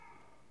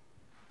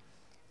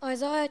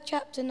Isaiah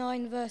chapter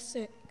 9, verse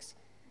 6.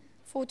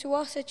 For to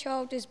us a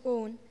child is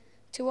born,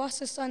 to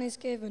us a son is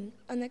given,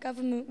 and the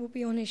government will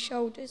be on his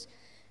shoulders,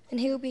 and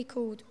he will be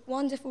called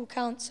Wonderful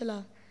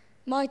Counselor,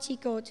 Mighty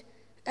God,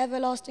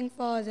 Everlasting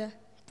Father,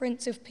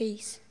 Prince of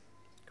Peace.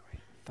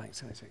 Great.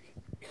 Thanks, Isaac.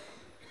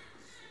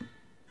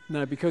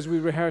 Now, because we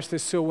rehearsed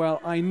this so well,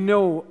 I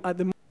know at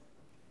the moment...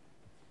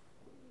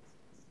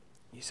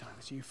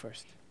 Silas, you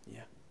first.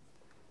 Yeah.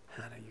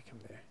 Hannah, you come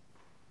there.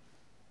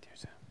 Dear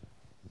Sam.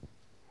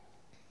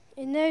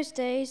 In those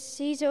days,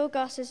 Caesar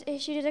Augustus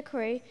issued a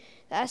decree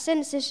that a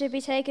census should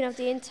be taken of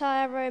the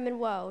entire Roman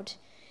world.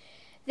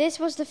 This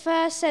was the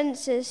first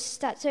census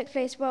that took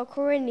place while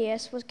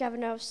Quirinius was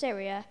governor of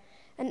Syria,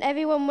 and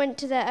everyone went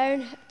to their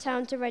own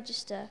town to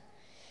register.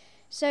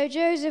 So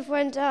Joseph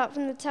went up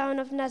from the town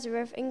of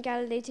Nazareth in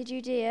Galilee to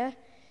Judea,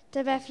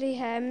 to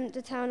Bethlehem,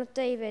 the town of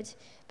David,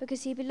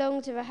 because he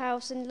belonged to the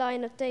house and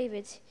line of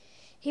David.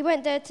 He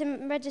went there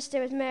to register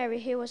with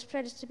Mary, who was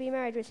pledged to be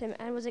married with him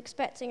and was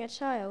expecting a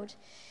child.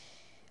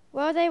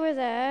 While they were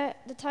there,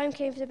 the time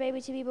came for the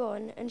baby to be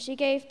born, and she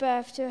gave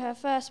birth to her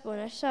firstborn,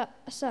 a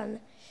son.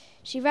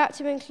 She wrapped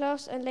him in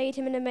cloths and laid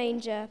him in a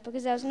manger,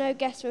 because there was no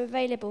guest room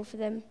available for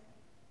them.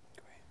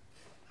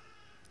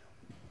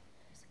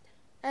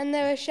 And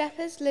there were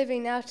shepherds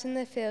living out in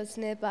the fields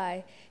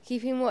nearby,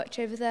 keeping watch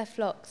over their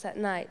flocks at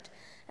night.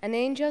 An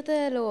angel of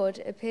the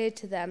Lord appeared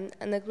to them,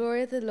 and the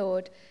glory of the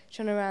Lord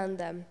shone around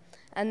them,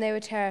 and they were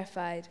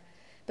terrified.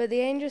 But the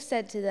angel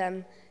said to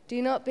them, "Do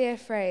not be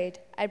afraid.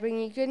 I bring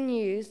you good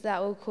news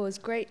that will cause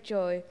great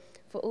joy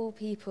for all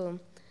people.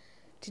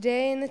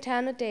 Today in the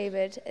town of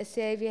David, a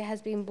Saviour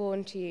has been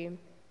born to you.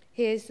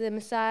 He is the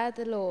Messiah,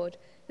 the Lord.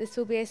 This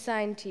will be a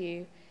sign to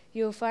you.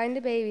 You will find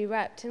a baby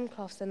wrapped in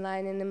cloths and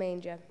lying in a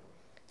manger."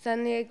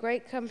 Suddenly a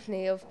great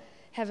company of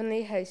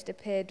heavenly hosts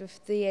appeared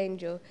with the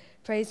angel,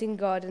 praising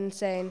God and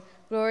saying,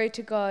 "Glory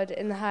to God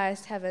in the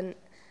highest heaven,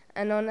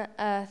 and on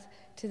earth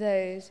to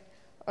those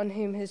on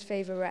whom his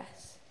favour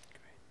rests."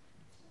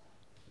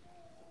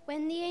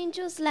 When the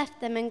angels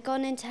left them and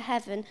gone into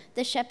heaven,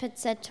 the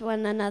shepherds said to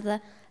one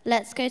another,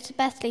 "Let's go to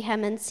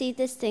Bethlehem and see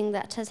this thing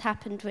that has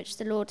happened, which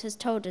the Lord has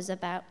told us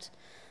about."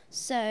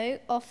 So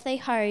off they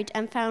hurried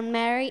and found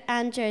Mary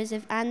and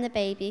Joseph and the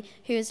baby,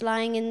 who was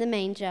lying in the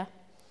manger.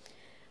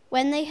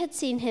 When they had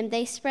seen him,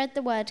 they spread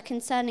the word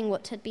concerning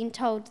what had been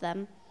told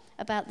them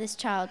about this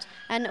child,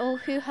 and all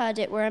who heard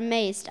it were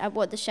amazed at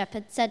what the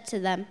shepherds said to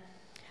them.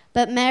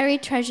 But Mary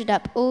treasured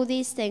up all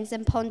these things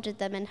and pondered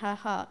them in her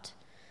heart.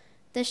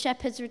 The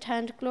shepherds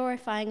returned,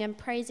 glorifying and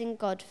praising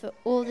God for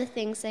all the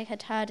things they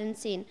had heard and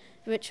seen,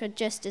 which were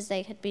just as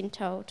they had been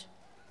told.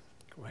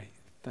 Great.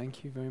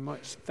 Thank you very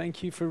much.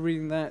 Thank you for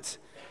reading that.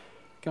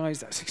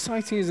 Guys, that's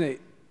exciting, isn't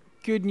it?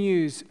 Good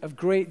news of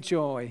great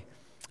joy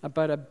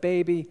about a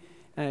baby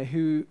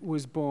who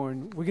was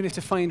born. We're going to have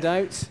to find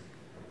out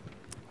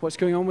what's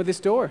going on with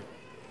this door.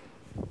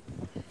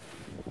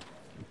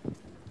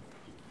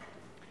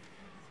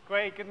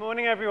 Great. Good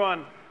morning,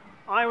 everyone.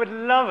 I would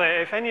love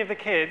it if any of the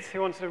kids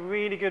who wanted a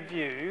really good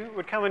view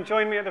would come and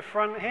join me at the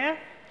front here.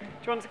 Do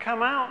you want to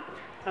come out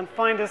and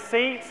find a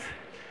seat?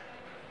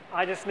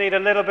 I just need a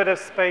little bit of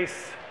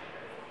space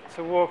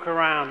to walk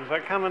around,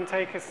 but come and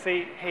take a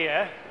seat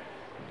here.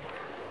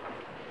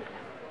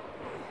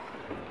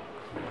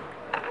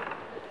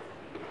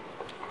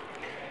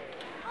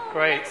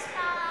 Great.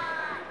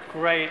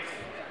 Great.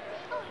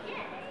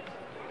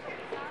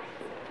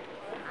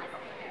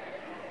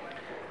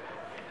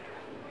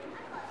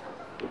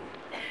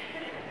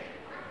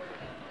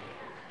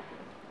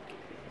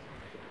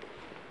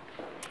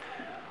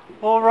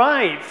 All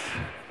right.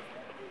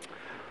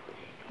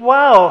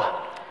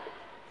 Well,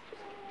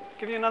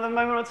 give you another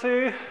moment or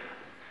two.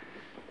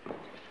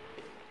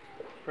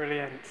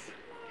 Brilliant.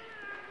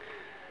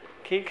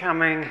 Keep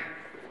coming.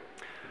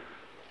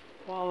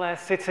 While they're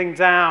sitting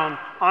down,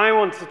 I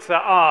wanted to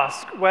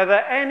ask whether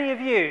any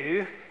of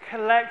you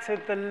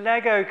collected the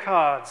Lego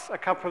cards a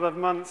couple of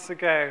months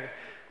ago.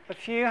 A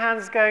few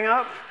hands going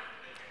up.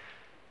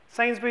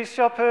 Sainsbury's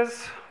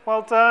shoppers,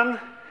 well done.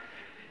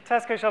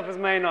 Tesco shoppers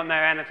may not know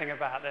anything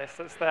about this.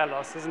 That's their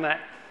loss, isn't it?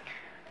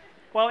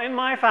 Well, in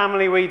my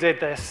family, we did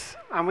this,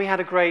 and we had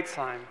a great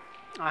time.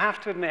 I have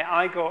to admit,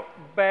 I got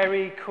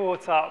very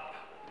caught up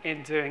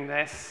in doing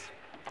this.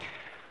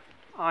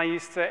 I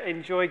used to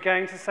enjoy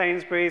going to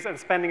Sainsbury's and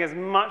spending as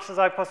much as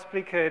I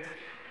possibly could,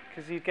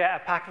 because you'd get a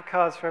pack of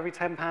cards for every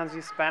 £10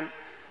 you spent.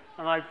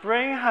 And I'd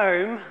bring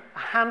home a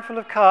handful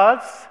of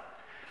cards,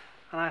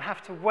 and I'd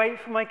have to wait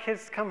for my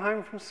kids to come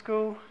home from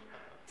school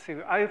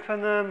to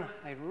open them.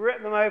 They'd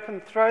rip them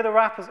open, throw the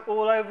wrappers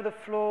all over the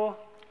floor.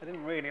 I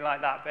didn't really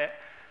like that bit.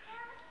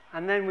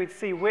 And then we'd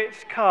see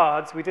which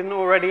cards we didn't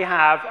already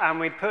have, and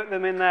we'd put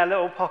them in their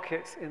little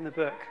pockets in the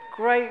book.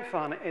 Great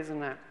fun,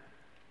 isn't it?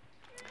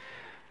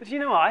 But you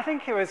know what? I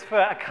think it was for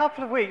a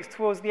couple of weeks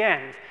towards the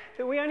end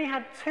that we only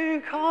had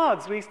 2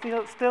 cards we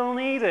still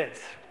needed.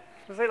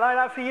 Was it like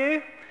that for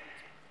you?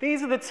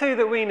 These are the 2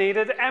 that we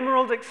needed,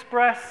 Emerald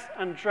Express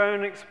and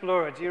Drone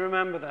Explorer. Do you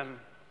remember them?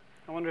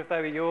 I wonder if they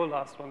were your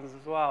last ones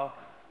as well.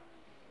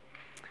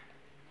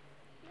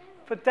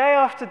 For day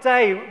after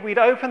day, we'd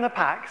open the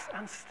packs,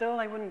 and still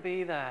they wouldn't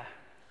be there.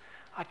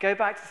 I'd go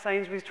back to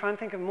Sainsbury's, try and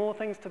think of more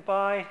things to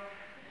buy.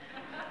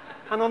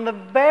 And on the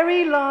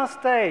very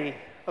last day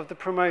of the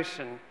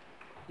promotion,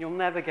 you'll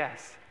never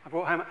guess, I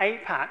brought home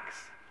 8 packs,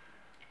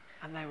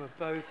 and they were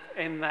both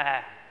in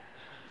there.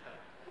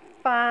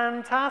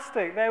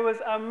 Fantastic. There was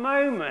a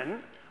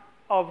moment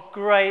of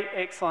great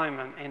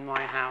excitement in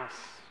my house.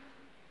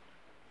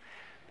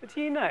 But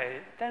do you know,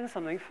 then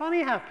something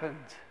funny happened.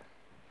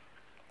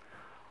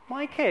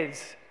 My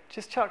kids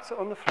just chucked it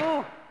on the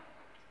floor.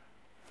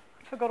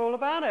 I forgot all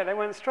about it. They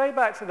went straight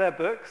back to their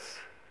books,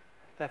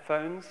 their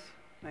phones,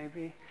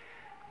 maybe.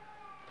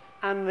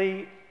 And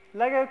the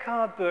Lego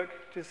card book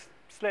just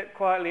slipped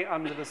quietly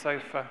under the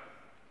sofa.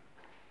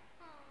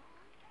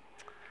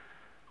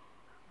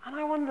 And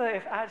I wonder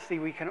if actually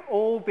we can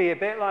all be a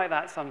bit like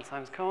that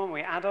sometimes, can't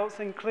we? Adults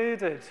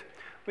included.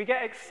 We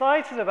get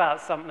excited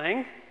about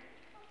something,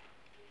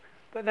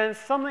 but then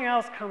something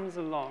else comes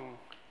along,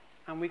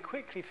 and we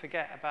quickly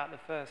forget about the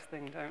first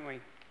thing, don't we?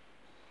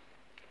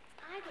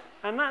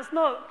 And that's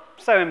not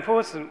so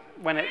important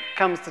when it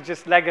comes to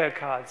just Lego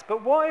cards,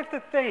 but what if the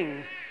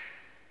thing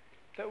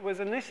that was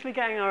initially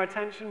getting our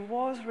attention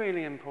was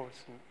really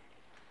important?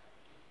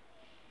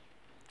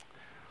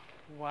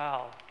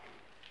 Well,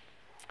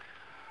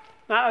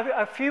 now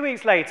a few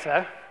weeks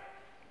later,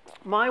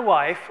 my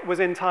wife was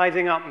in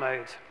tidying up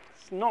mode.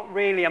 It's not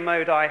really a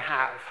mode I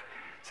have.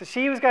 So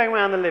she was going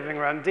around the living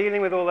room,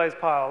 dealing with all those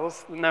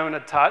piles that no one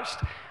had touched,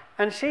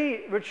 and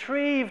she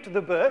retrieved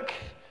the book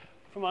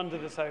from under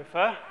the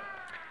sofa,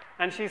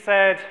 and she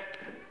said,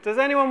 "Does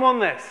anyone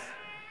want this?"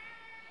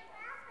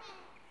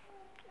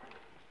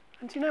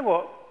 And do you know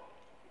what?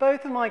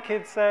 Both of my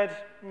kids said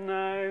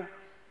no,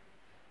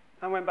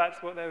 and went back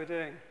to what they were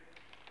doing.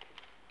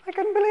 I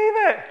couldn't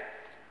believe it.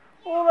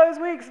 All those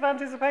weeks of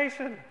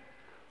anticipation,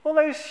 all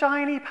those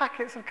shiny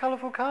packets of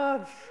colourful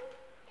cards,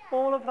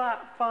 all of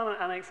that fun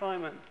and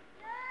excitement,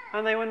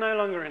 and they were no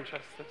longer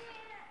interested.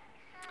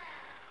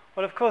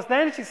 Well, of course,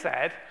 then she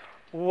said,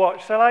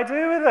 "What shall I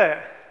do with it?"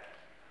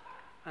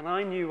 And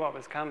I knew what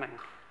was coming.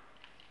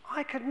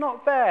 I could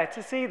not bear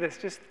to see this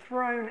just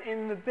thrown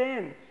in the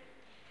bin.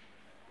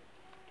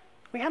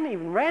 We hadn't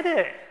even read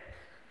it.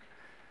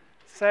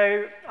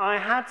 So I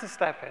had to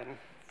step in,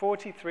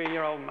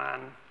 43-year-old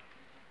man,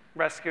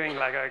 rescuing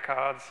Lego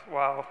cards.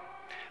 Well,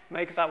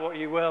 make of that what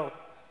you will.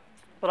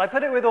 But I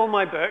put it with all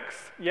my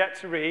books, yet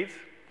to read,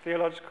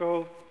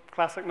 theological,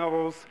 classic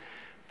novels.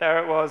 There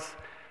it was.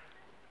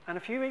 And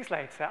a few weeks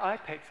later, I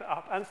picked it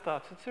up and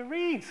started to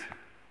read.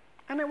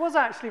 And it was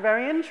actually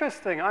very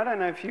interesting. I don't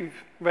know if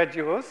you've read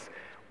yours.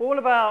 All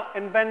about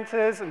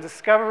inventors and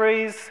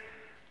discoveries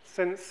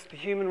since the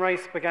human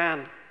race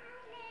began.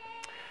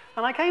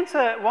 And I came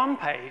to one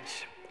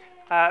page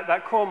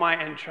that caught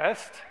my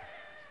interest.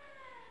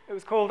 It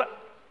was called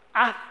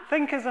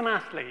Thinkers and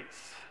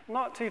Athletes.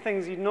 Not two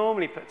things you'd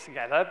normally put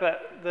together,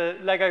 but the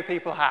Lego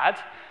people had.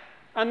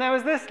 And there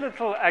was this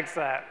little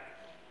excerpt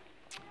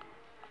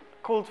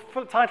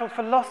titled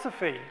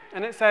Philosophy.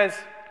 And it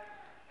says,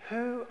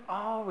 "Who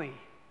are we?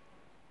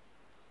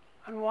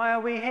 And why are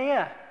we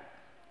here?"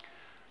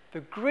 The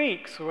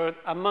Greeks were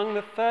among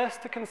the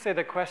first to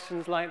consider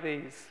questions like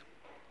these.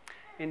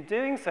 In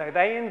doing so,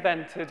 they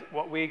invented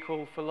what we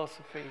call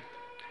philosophy.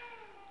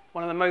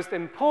 One of the most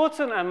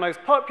important and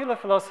most popular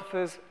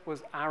philosophers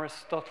was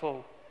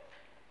Aristotle.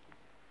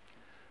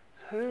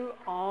 Who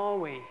are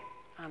we,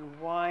 and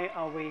why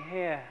are we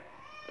here?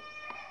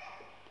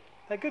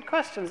 They're good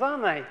questions,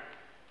 aren't they?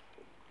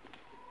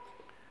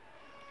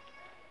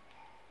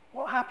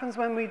 What happens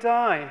when we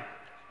die?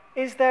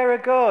 Is there a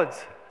God?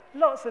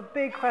 Lots of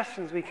big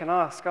questions we can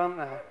ask, aren't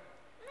there?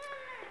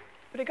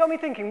 But it got me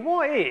thinking,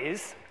 what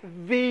is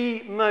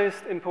the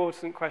most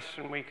important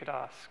question we could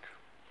ask?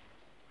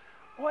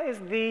 What is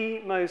the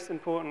most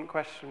important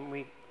question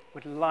we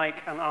would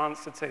like an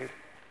answer to?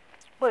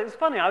 Well, it was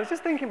funny, I was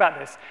just thinking about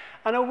this,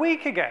 and a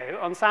week ago,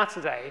 on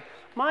Saturday,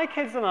 my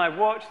kids and I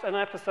watched an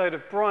episode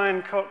of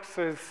Brian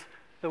Cox's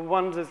The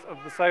Wonders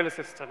of the Solar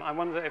System. I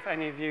wonder if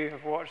any of you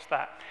have watched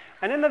that.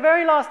 And in the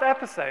very last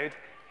episode,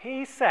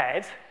 he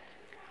said,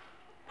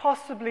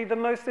 possibly the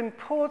most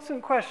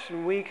important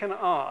question we can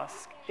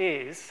ask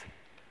is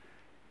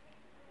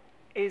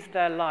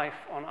there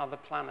life on other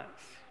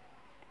planets?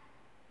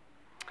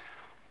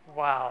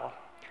 Wow.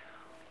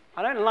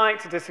 I don't like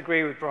to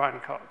disagree with Brian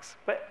Cox,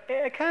 but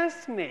it occurs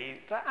to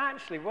me that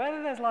actually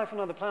whether there's life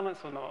on other planets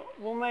or not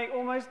will make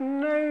almost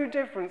no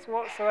difference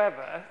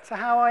whatsoever to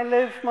how I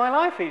live my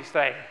life each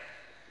day.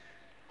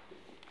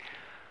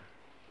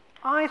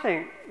 I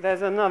think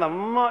there's another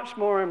much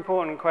more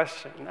important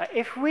question that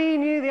if we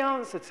knew the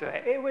answer to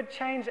it, it would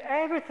change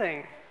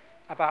everything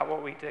about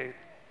what we do.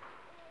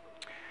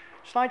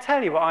 Shall I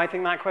tell you what I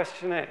think that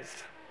question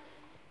is?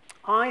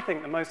 I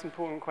think the most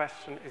important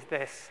question is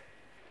this: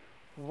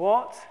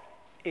 what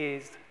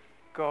is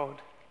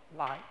God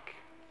like?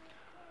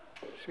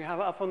 Should we have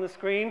it up on the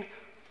screen?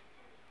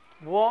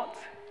 What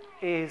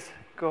is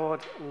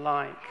God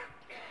like?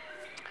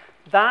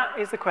 That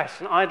is the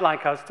question I'd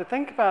like us to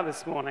think about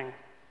this morning.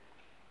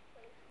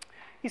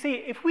 You see,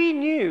 if we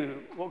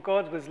knew what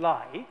God was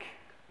like,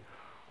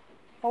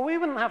 well, we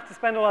wouldn't have to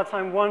spend all our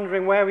time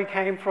wondering where we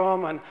came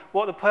from and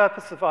what the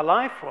purpose of our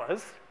life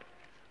was.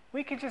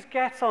 We could just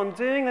get on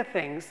doing the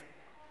things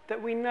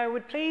that we know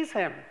would please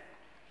him.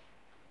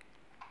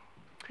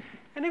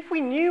 And if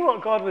we knew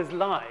what God was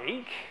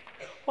like,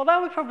 well,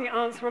 that would probably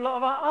answer a lot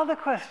of our other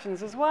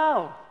questions as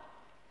well.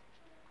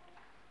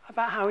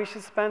 About how we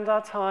should spend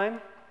our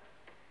time,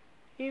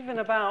 even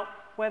about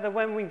whether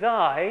when we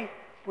die,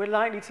 we're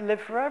likely to live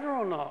forever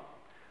or not.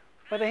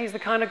 Whether he's the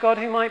kind of God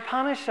who might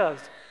punish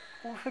us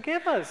or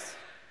forgive us.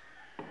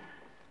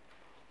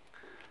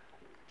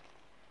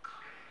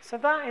 So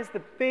that is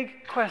the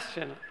big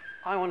question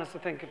I want us to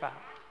think about.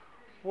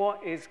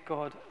 What is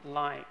God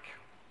like?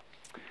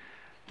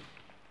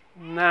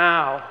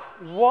 Now,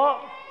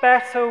 what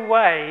better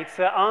way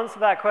to answer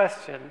that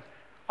question,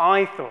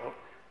 I thought,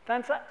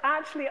 than to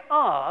actually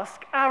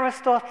ask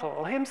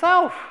Aristotle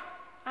himself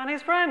and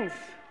his friends?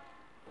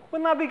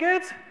 Wouldn't that be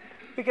good?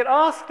 We could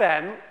ask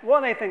them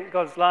what they think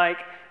God's like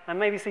and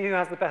maybe see who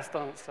has the best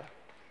answer.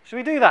 Should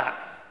we do that?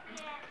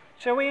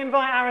 Shall we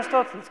invite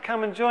Aristotle to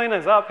come and join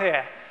us up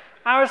here?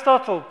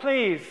 Aristotle,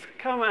 please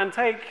come and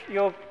take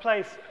your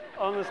place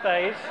on the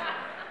stage.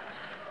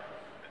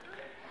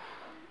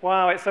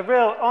 Wow, it's a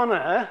real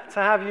honor to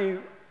have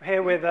you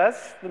here with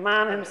us, the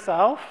man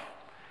himself.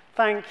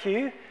 Thank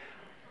you.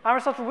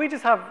 Aristotle, we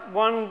just have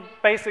one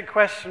basic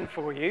question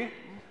for you.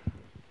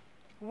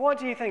 What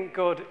do you think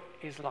God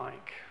is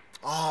like?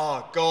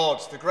 Ah, God,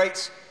 the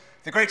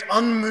great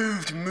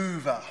unmoved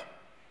mover.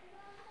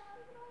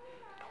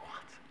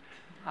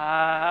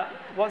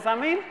 What does that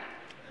mean?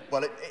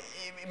 Well,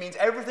 it means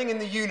everything in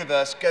the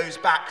universe goes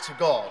back to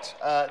God.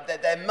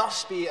 There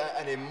must be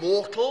an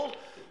immortal,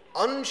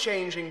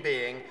 unchanging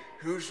being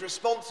who's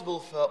responsible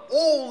for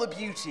all the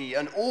beauty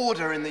and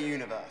order in the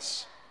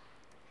universe.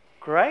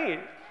 Great.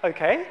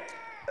 Okay.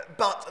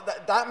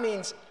 But that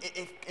means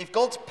if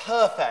God's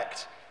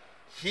perfect,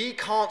 he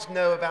can't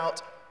know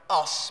about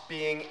us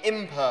being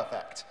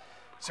imperfect.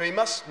 So he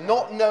must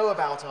not know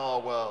about our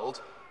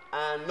world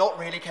and not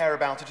really care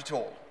about it at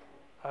all.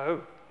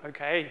 Oh,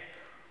 okay.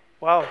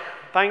 Well,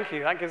 thank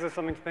you. That gives us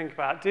something to think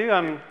about.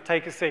 Do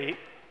take a seat.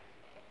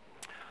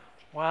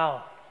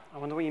 Well, I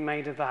wonder what you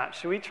made of that.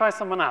 Should we try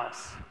someone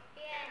else?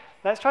 Yeah.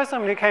 Let's try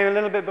someone who came a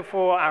little bit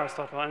before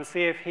Aristotle and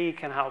see if he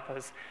can help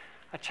us.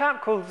 A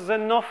chap called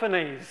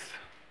Xenophanes.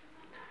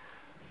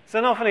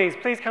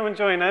 Xenophanes, please come and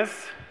join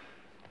us.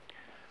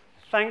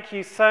 Thank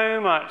you so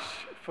much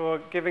for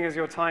giving us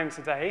your time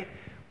today.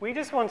 We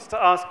just wanted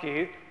to ask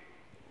you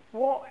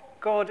what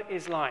God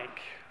is like.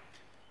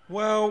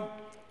 Well,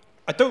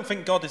 I don't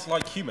think God is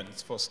like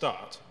humans, for a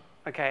start.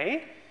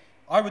 Okay.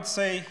 I would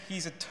say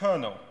he's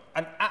eternal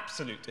and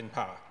absolute in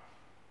power.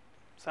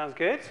 Sounds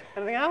good.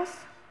 Anything else?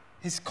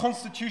 His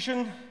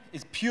constitution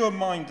is pure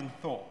mind and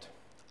thought,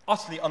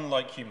 utterly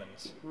unlike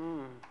humans.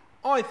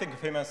 I think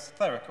of him as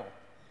spherical,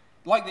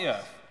 like the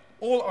earth,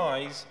 all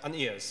eyes and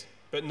ears,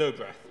 but no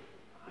breath.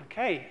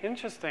 Okay,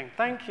 interesting.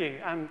 Thank you.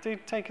 Do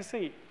take a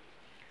seat.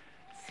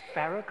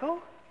 Spherical?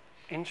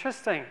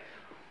 Interesting.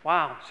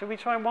 Wow. Should we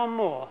try one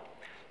more?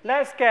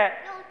 Let's get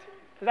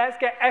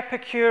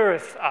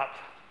Epicurus up.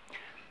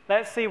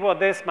 Let's see what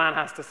this man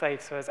has to say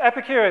to us.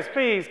 Epicurus,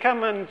 please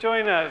come and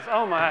join us.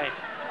 Oh my.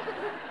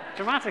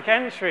 Dramatic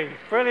entry.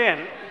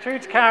 Brilliant. True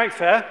to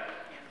character.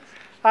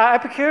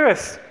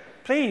 Epicurus,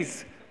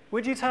 please,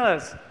 would you tell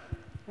us,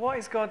 what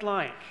is God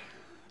like?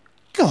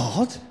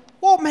 God?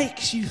 What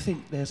makes you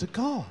think there's a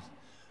God?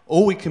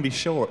 All we can be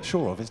sure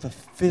of is the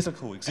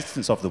physical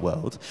existence of the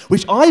world,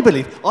 which I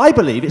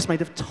believe it's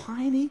made of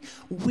tiny,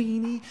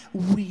 weeny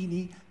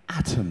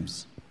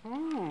atoms.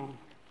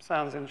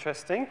 Sounds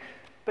interesting.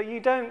 But you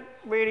don't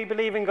really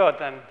believe in God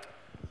then?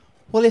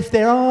 Well, if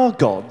there are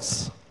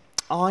gods,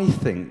 I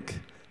think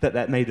that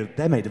they're made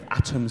of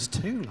atoms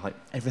too, like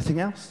everything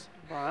else.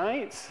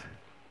 Right.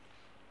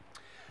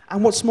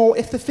 And what's more,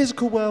 if the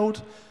physical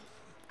world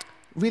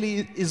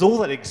really is all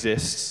that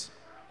exists,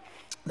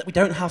 that we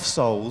don't have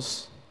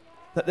souls,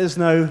 that there's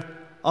no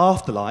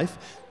afterlife,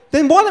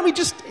 then why don't we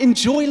just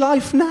enjoy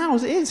life now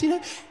as it is,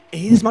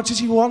 Eat as much as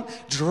you want,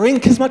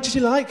 drink as much as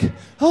you like.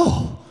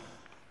 Oh,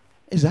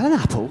 is that an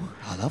apple?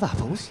 I love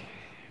apples.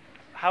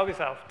 Help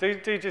yourself.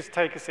 Do just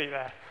take a seat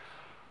there.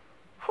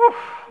 Whew.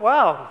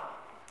 Well,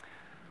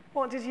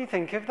 what did you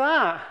think of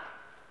that?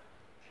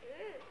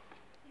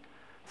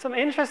 Some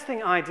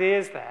interesting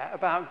ideas there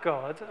about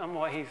God and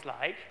what he's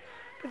like.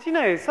 But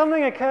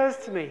something occurs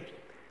to me.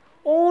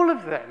 All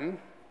of them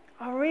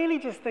are really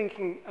just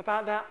thinking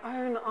about their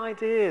own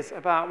ideas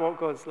about what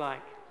God's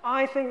like.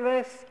 I think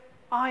this,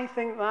 I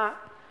think that.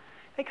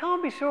 They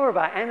can't be sure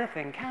about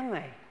anything, can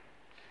they?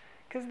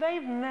 Because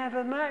they've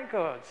never met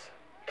God.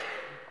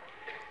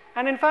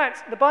 And in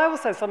fact, the Bible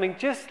says something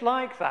just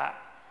like that.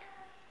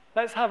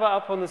 Let's have it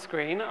up on the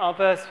screen, our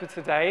verse for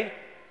today.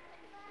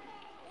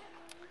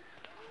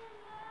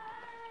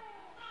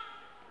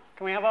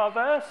 Can we have our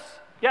verse?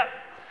 Yep.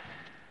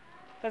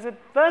 There's a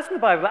verse in the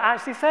Bible that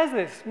actually says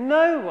this.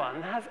 No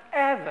one has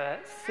ever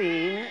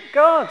seen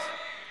God.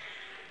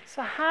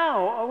 So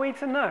how are we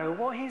to know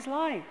what he's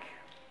like?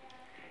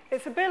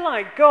 It's a bit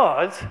like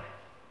God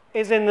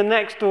is in the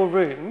next door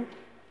room,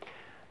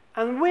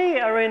 and we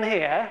are in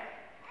here,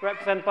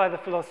 represented by the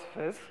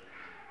philosophers,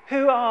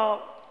 who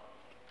are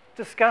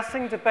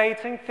discussing,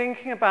 debating,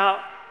 thinking about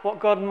what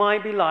God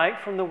might be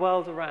like from the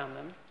world around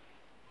them.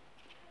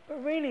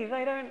 But really,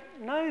 they don't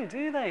know,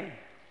 do they?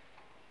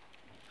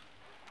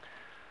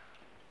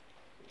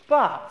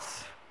 But,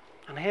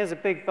 and here's a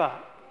big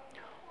but,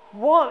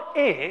 what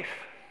if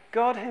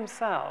God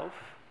himself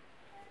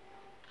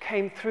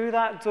came through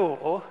that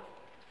door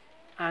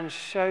and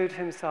showed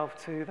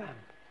himself to them?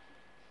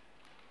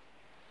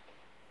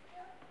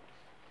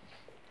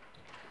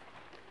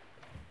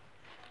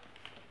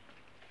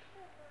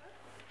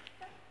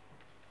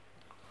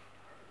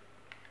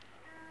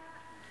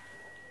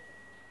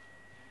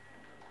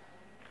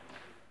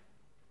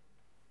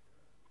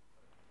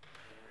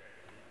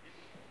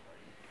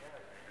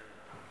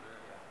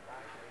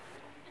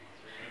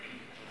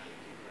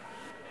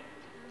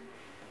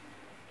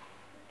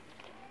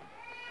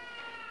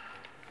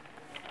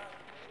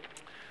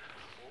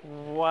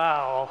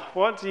 Wow,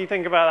 what do you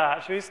think about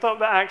that? Should we stop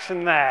the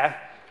action there?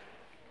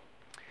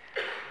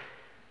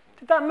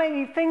 Did that make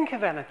you think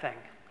of anything?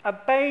 A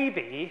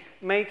baby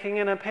making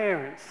an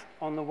appearance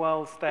on the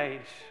world stage.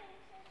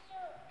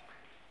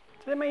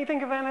 Did it make you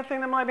think of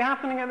anything that might be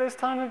happening at this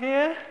time of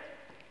year?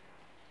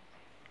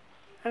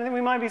 Anything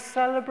we might be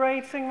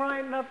celebrating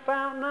right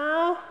about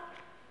now?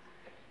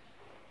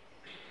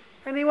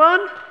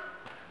 Anyone?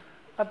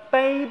 A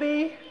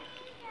baby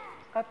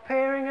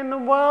appearing in the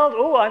world?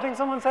 Oh, I think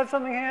someone said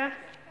something here.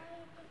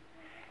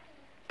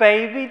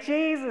 Baby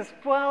Jesus,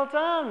 well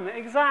done,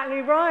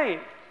 exactly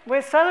right.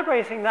 We're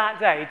celebrating that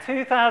day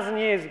 2,000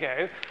 years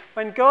ago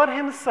when God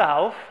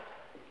himself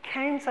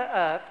came to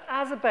earth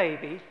as a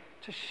baby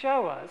to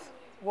show us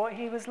what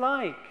he was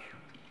like.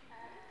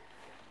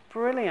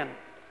 Brilliant.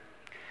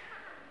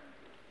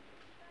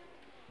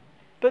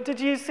 But did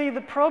you see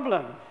the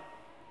problem?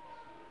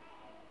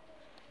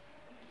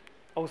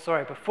 Oh,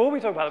 sorry, before we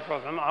talk about the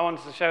problem, I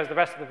wanted to show us the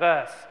rest of the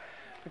verse.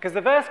 Because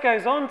the verse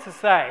goes on to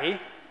say,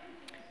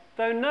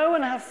 though no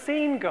one has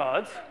seen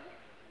God,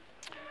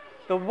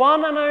 the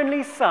one and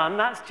only Son,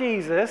 that's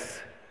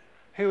Jesus,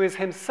 who is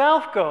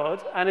himself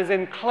God and is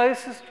in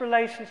closest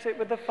relationship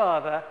with the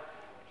Father,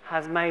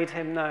 has made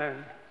him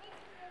known.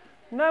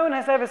 No one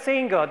has ever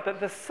seen God, but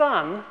the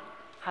Son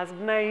has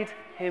made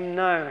him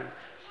known.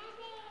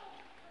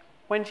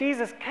 When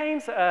Jesus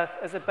came to earth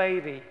as a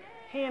baby,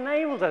 he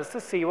enabled us to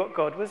see what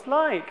God was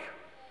like.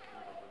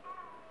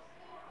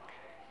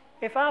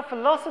 If our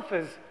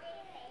philosophers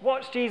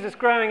watched Jesus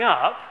growing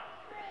up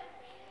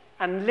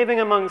and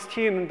living amongst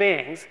human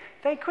beings,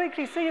 they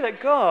quickly see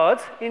that God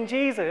in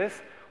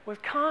Jesus was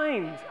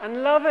kind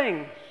and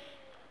loving,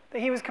 that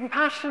he was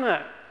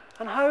compassionate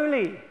and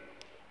holy,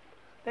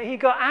 that he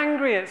got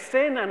angry at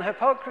sin and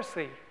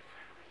hypocrisy,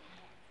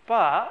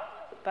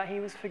 but that he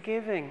was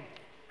forgiving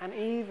and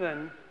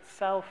even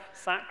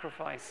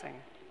self-sacrificing.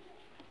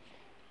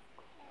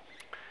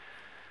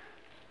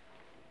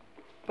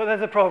 But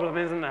there's a problem,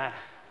 isn't there?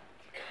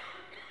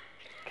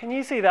 Can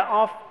you see that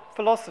our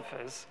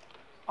philosophers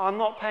are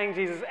not paying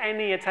Jesus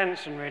any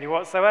attention really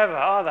whatsoever,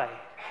 are they?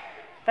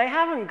 They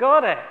haven't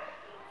got it,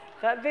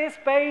 that this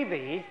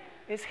baby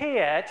is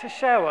here to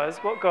show us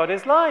what God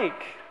is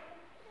like.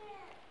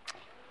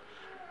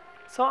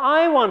 So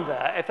I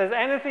wonder if there's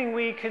anything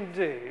we can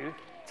do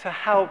to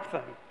help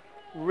them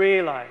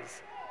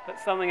realize that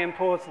something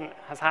important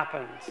has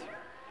happened.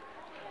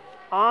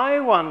 I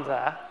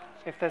wonder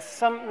if there's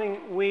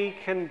something we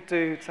can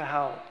do to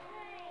help.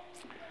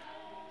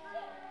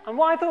 And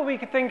what I thought we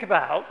could think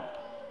about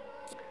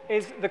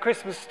is the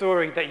Christmas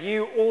story that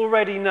you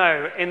already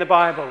know in the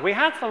Bible. We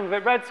had some of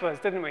it read to us,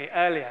 didn't we,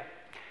 earlier?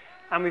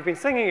 And we've been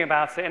singing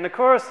about it in the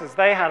choruses.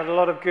 They had a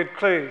lot of good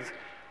clues.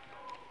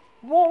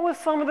 What were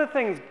some of the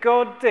things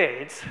God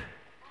did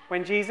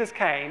when Jesus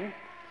came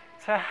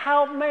to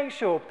help make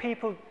sure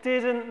people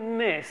didn't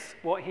miss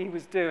what he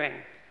was doing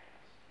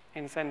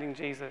in sending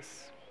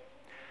Jesus?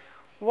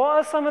 What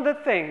are some of the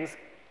things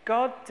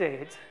God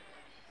did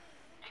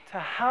to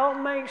help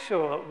make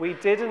sure we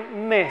didn't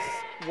miss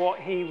what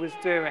he was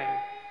doing?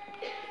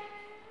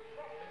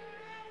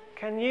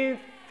 Can you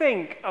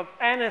think of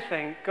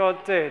anything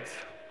God did?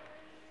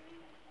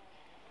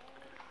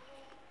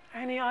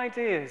 Any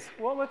ideas?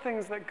 What were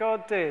things that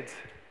God did?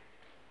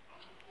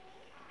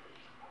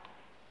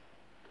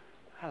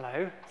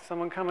 Hello,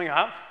 someone coming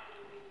up?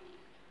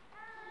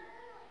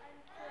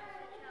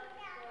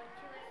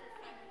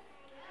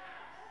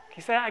 Can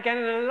you say that again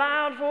in a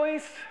loud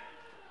voice?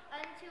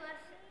 Unto us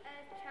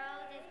a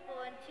child is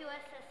born, to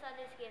us a son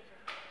is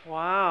given.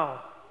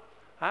 Wow,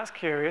 that's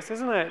curious,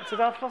 isn't it?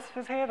 Did our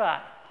philosophers hear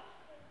that?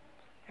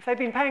 If they'd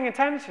been paying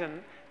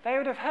attention, they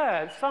would have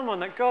heard someone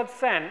that God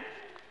sent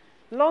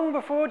long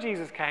before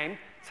Jesus came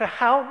to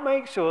help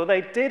make sure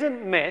they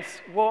didn't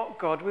miss what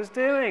God was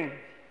doing.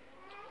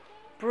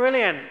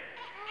 Brilliant.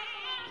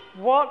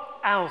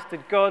 What else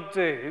did God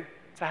do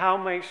to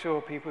help make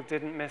sure people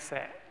didn't miss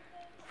it?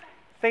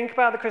 Think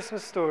about the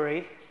Christmas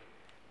story.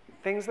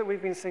 things that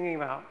we've been singing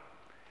about,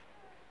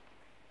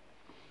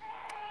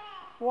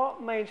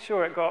 what made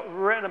sure it got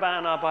written about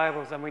in our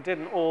Bibles and we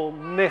didn't all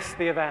miss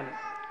the event?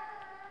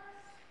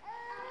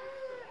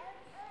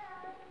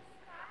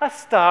 A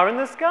star in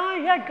the sky.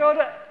 Yeah, God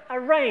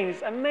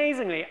arranged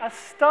amazingly a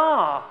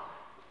star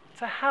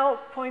to help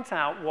point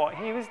out what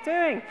he was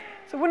doing.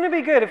 So wouldn't it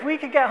be good if we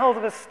could get hold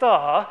of a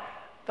star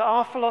that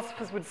our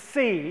philosophers would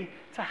see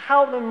to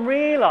help them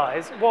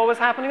realize what was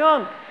happening?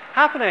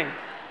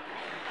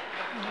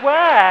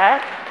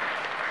 Where?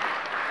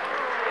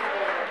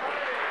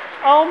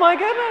 Oh my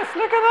goodness,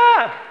 look at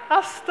that!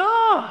 A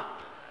star!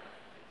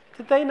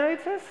 Did they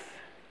notice?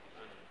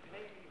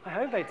 I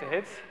hope they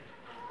did.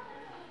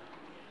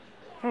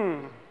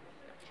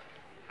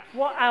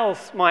 What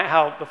else might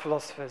help the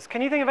philosophers?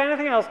 Can you think of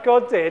anything else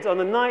God did on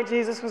the night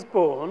Jesus was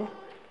born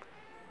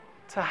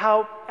to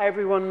help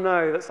everyone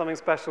know that something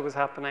special was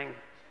happening?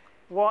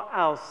 What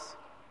else?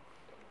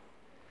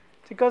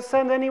 Did God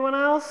send anyone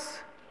else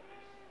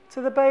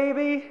to the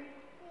baby?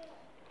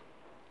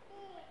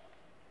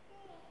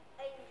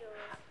 Angels.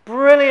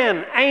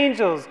 Brilliant!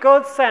 Angels.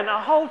 God sent a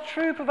whole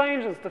troop of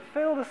angels to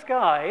fill the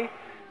sky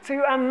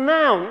to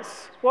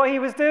announce what he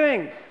was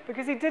doing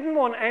because he didn't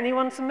want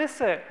anyone to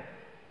miss it.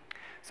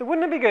 So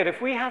wouldn't it be good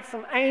if we had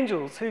some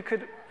angels who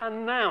could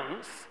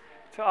announce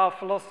to our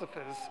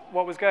philosophers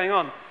what was going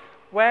on?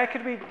 Where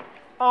could we...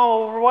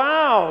 Oh,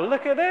 wow,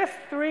 look at this.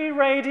 3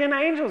 radiant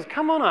angels.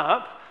 Come on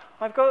up.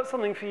 I've got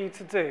something for you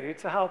to do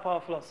to help our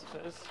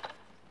philosophers.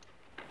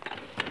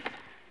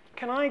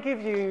 Can I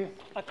give you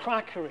a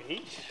cracker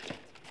each?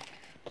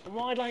 And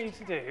what I'd like you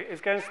to do is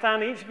go and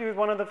stand, each of you with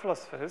one of the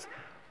philosophers,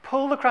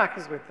 pull the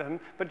crackers with them,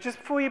 but just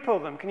before you pull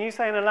them, can you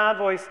say in a loud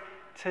voice,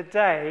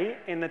 "Today,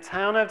 in the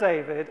town of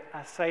David,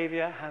 a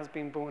Saviour has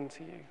been born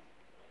to you"?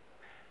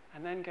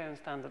 And then go and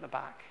stand at the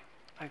back.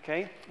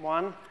 Okay,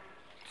 1,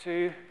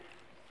 2,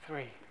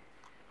 3.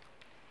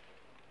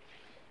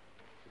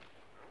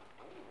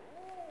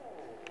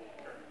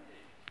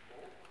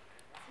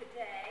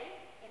 Today,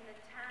 in the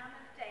town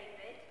of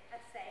David, a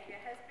Saviour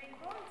has been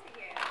born to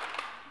you.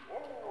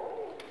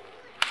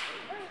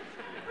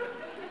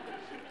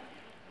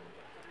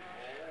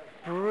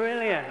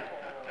 Brilliant.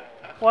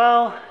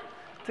 Well,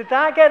 did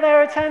that get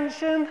their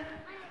attention?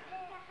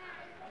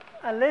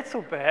 A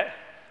little bit.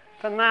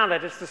 But now they're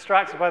just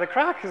distracted by the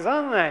crackers,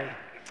 aren't they?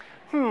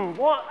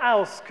 What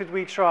else could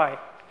we try?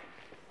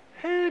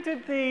 Who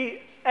did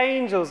the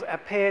angels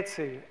appear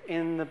to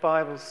in the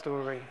Bible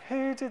story?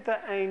 Who did the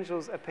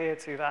angels appear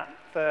to that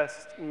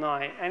first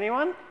night?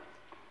 Anyone?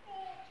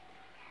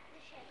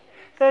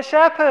 The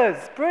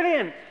shepherds.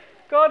 Brilliant.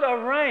 God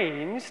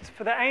arranged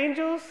for the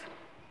angels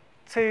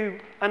to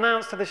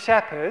announce to the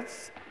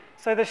shepherds,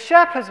 so the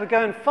shepherds would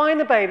go and find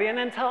the baby and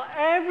then tell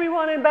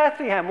everyone in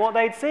Bethlehem what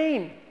they'd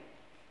seen.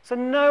 So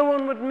no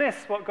one would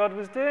miss what God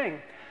was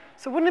doing.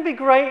 So wouldn't it be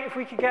great if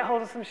we could get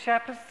hold of some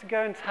shepherds to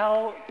go and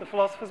tell the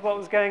philosophers what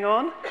was going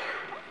on?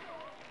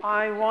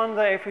 I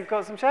wonder if we've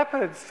got some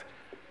shepherds.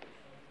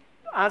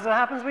 As it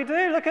happens, we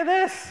do. Look at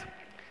this.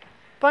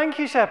 Thank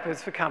you,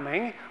 shepherds, for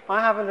coming.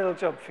 I have a little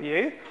job for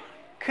you.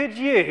 Could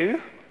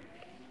you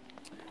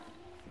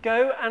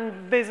go and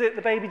visit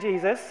the baby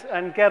Jesus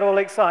and get all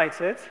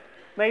excited?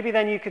 Maybe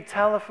then you could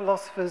tell the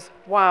philosophers,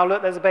 wow,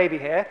 look, there's a baby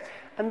here.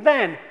 And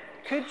then,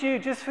 could you,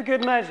 just for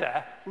good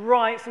measure,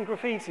 write some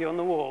graffiti on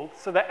the wall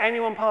so that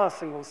anyone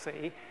passing will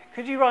see?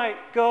 Could you write,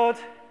 "God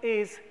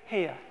is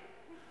here"?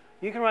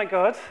 You can write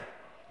God.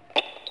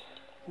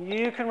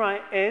 You can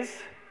write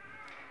 "is."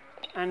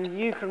 And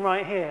you can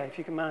write "here," if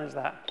you can manage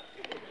that.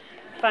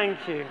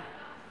 Thank you.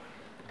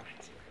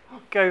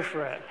 Go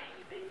for it.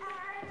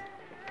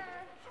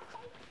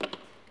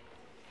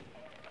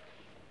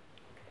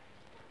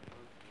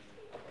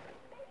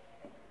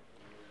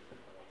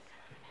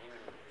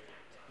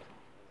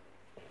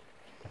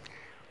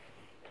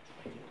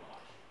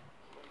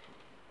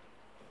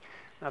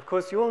 Now, of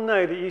course, you all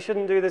know that you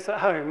shouldn't do this at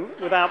home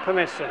without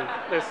permission.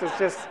 This is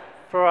just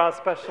for our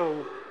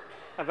special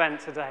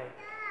event today.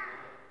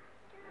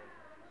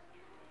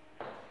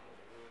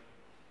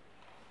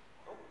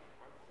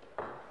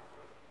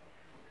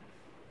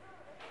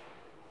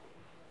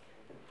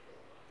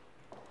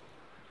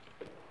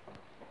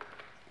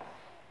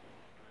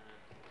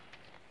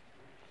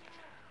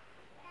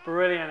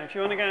 Brilliant. If you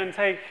want to go and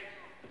take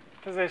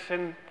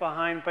position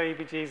behind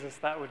baby Jesus,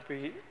 that would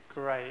be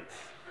great.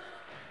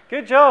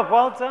 Good job,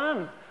 well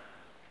done.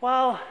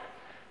 Well,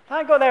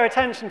 that got their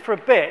attention for a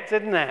bit,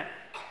 didn't it?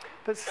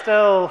 But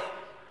still,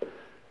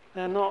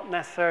 they're not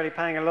necessarily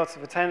paying a lot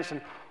of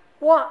attention.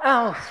 What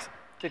else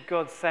did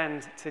God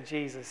send to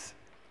Jesus?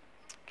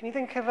 Can you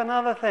think of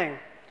another thing?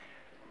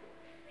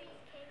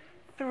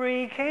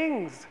 3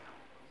 kings.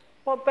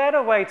 What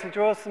better way to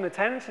draw some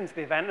attention to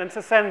the event than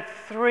to send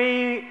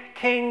 3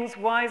 kings,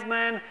 wise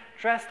men,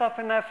 dressed up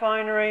in their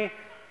finery,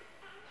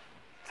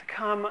 to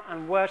come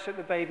and worship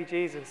the baby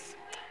Jesus?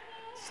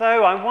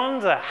 So I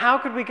wonder, how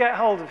could we get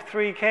hold of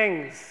 3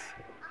 kings?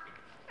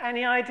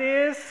 Any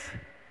ideas?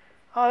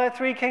 Are there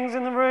 3 kings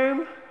in the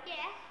room? Yeah.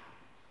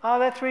 Are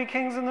there 3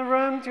 kings in the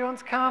room? Do you want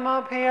to come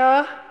up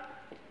here?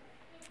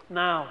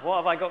 Now, what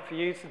have I got for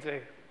you to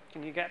do?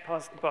 Can you get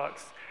past the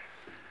box?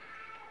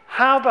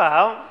 How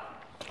about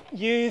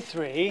you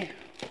three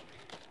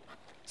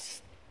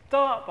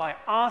start by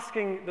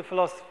asking the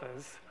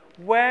philosophers,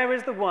 where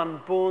is the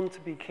one born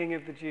to be King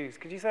of the Jews?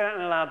 Could you say that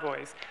in a loud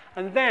voice?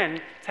 And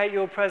then take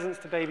your presents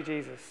to baby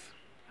Jesus.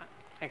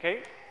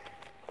 Okay?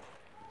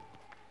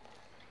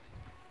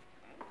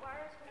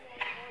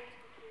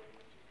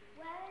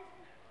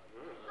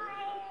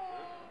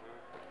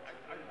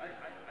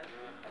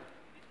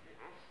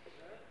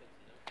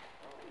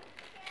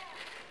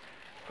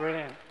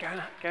 Brilliant.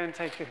 Go and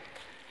take it.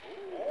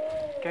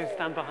 Go and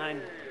stand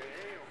behind.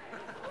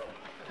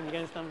 Can you go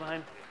and stand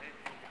behind?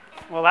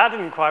 Well, that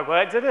didn't quite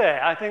work, did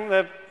it? I think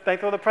that they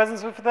thought the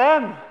presents were for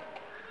them.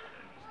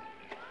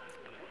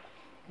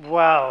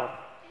 Well,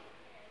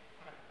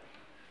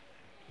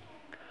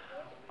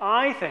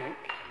 I think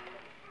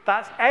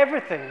that's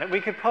everything that we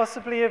could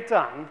possibly have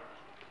done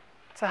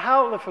to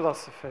help the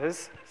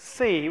philosophers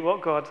see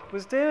what God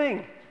was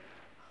doing.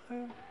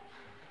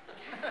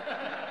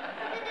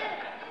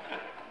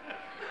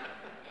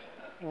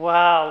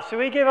 Wow, should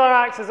we give our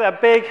actors a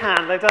big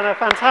hand? They've done a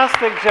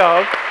fantastic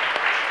job.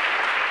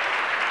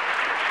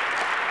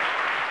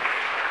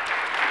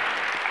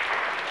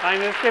 I'm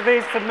going to give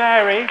these to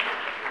Mary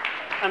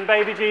and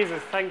baby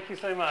Jesus. Thank you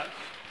so much.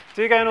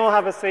 Do go and all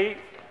have a seat.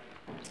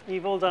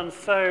 You've all done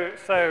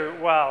so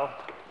well.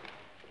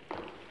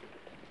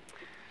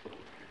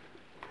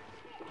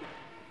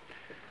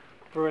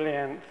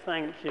 Brilliant,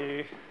 thank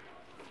you.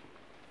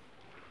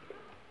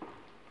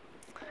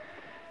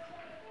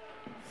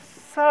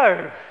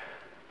 So,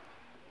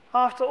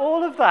 after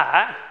all of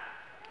that,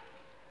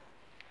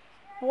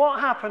 what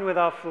happened with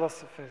our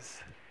philosophers?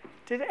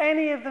 Did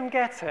any of them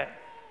get it?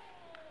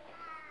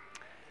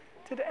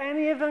 Did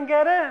any of them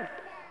get it?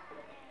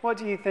 What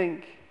do you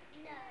think?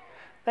 No.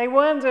 They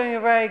weren't doing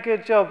a very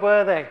good job,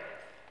 were they?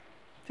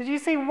 Did you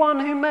see one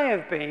who may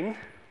have been?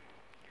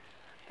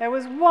 There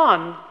was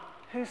one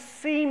who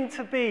seemed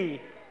to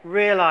be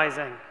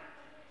realizing.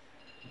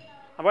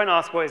 I won't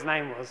ask what his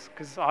name was,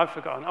 because I've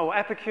forgotten. Oh,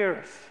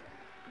 Epicurus.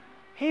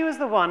 He was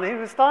the one who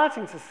was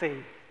starting to see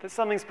that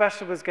something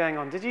special was going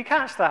on. Did you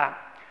catch that?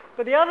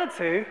 But the other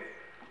two,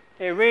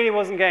 it really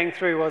wasn't getting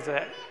through, was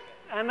it?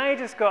 And they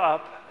just got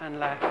up and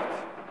left.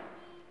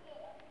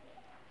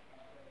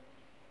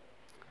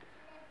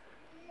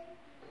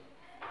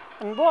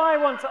 And what I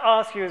want to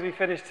ask you as we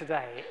finish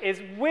today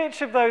is,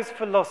 which of those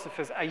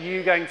philosophers are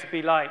you going to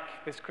be like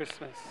this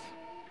Christmas?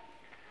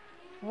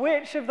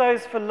 Which of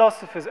those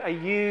philosophers are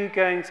you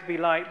going to be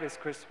like this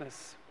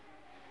Christmas?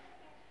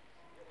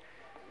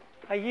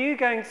 Are you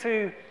going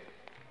to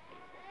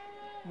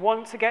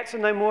want to get to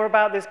know more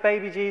about this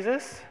baby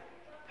Jesus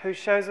who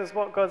shows us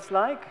what God's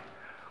like?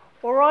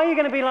 Or are you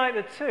going to be like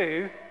the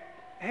two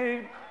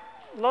who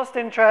lost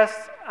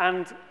interest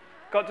and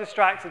got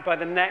distracted by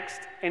the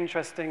next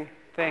interesting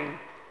thing?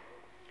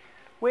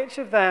 Which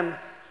of them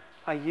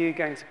are you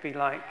going to be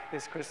like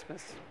this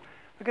Christmas?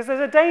 Because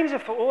there's a danger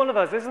for all of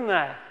us, isn't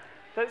there?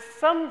 That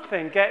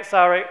something gets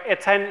our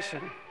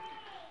attention.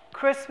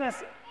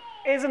 Christmas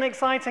is an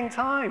exciting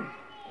time.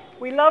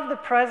 We love the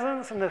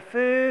presents and the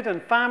food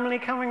and family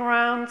coming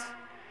around.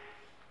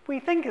 We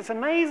think it's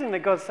amazing that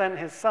God sent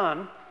his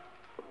son,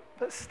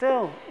 but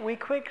still, we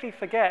quickly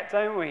forget,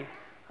 don't we?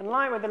 And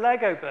like with the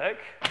Lego book,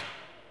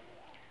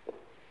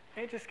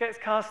 it just gets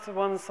cast to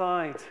one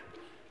side,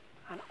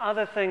 and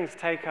other things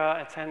take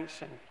our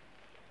attention.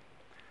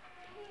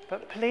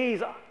 But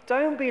please,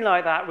 don't be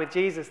like that with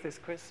Jesus this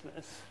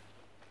Christmas,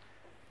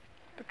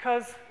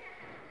 because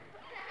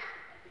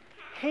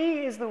he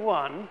is the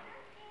one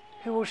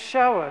who will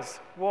show us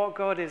what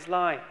God is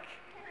like.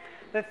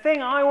 The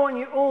thing I want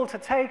you all to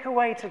take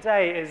away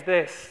today is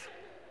this.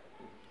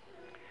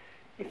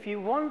 If you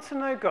want to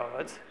know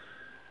God,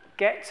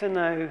 get to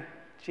know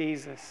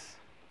Jesus.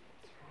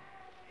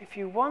 If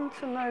you want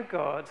to know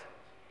God,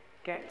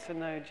 get to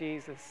know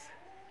Jesus.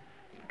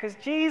 Because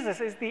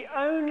Jesus is the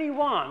only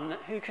one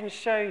who can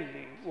show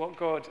you what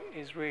God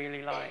is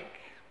really like.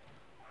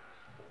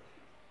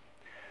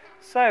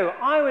 So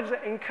I would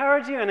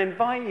encourage you and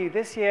invite you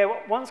this year,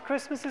 once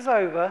Christmas is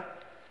over,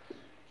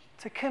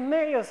 to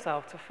commit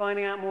yourself to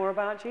finding out more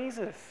about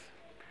Jesus.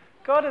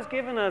 God has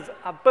given us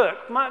a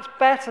book much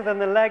better than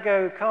the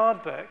Lego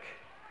card book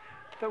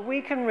that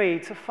we can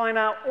read to find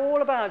out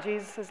all about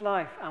Jesus'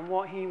 life and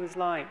what he was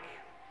like.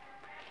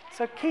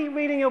 So keep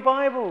reading your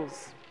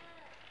Bibles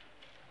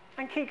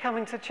and keep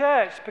coming to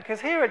church,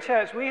 because here at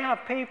church we have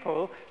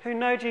people who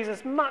know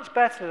Jesus much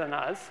better than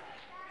us,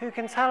 who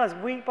can tell us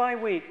week by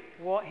week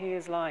what he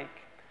is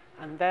like,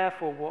 and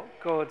therefore what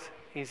God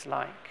is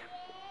like.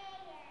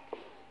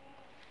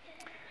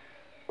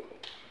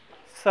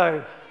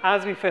 So,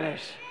 as we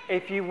finish,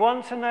 if you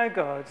want to know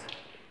God,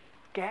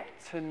 get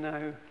to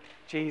know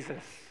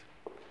Jesus.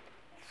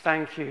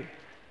 Thank you.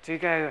 Do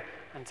go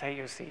and take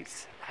your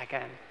seats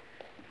again.